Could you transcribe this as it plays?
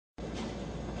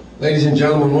Ladies and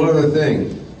gentlemen, one other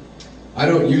thing. I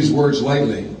don't use words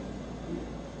lightly.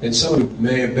 And some of you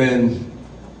may have been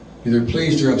either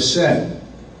pleased or upset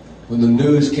when the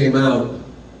news came out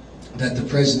that the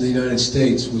President of the United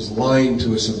States was lying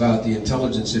to us about the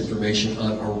intelligence information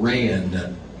on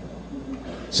Iran.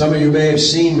 Some of you may have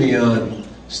seen me on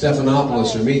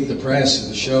Stephanopoulos or Meet the Press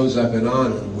and the shows I've been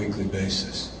on a weekly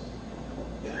basis.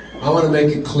 I want to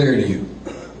make it clear to you.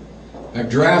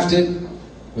 I've drafted,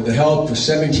 with the help for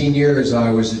 17 years, I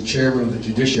was the chairman of the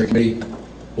Judiciary Committee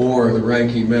or the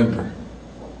ranking member.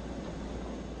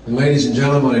 And ladies and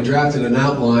gentlemen, I drafted an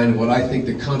outline of what I think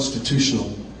the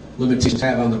constitutional limitations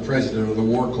have on the President or the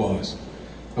War Clause.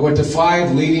 I went to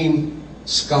 5 leading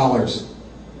scholars,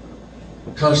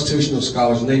 constitutional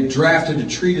scholars, and they drafted a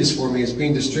treatise for me. It's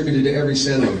being distributed to every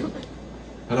senator.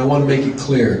 And I want to make it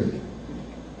clear,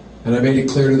 and I made it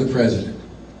clear to the President,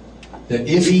 that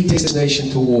if he takes this nation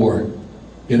to war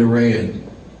in Iran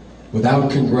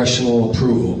without congressional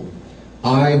approval,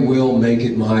 I will make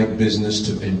it my business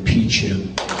to impeach him.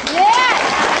 And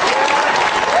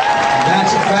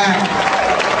that's a fact.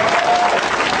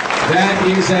 That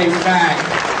is a fact.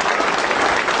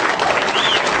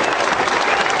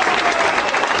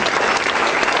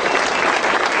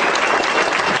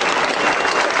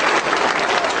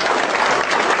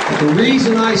 The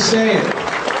reason I say it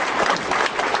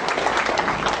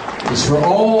is for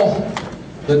all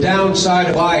the downside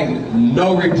of Biden.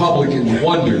 No Republican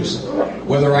wonders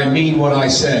whether I mean what I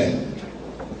say.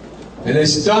 And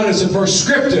it's done as a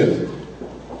prescriptive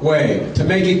way to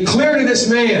make it clear to this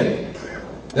man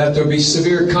that there will be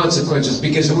severe consequences,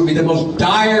 because it would be the most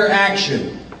dire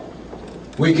action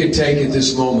we could take at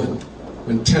this moment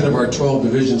when 10 of our 12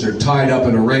 divisions are tied up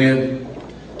in Iran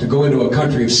to go into a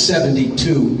country of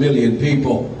 72 million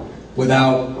people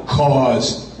without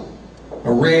cause.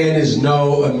 Iran is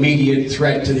no immediate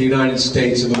threat to the United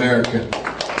States of America.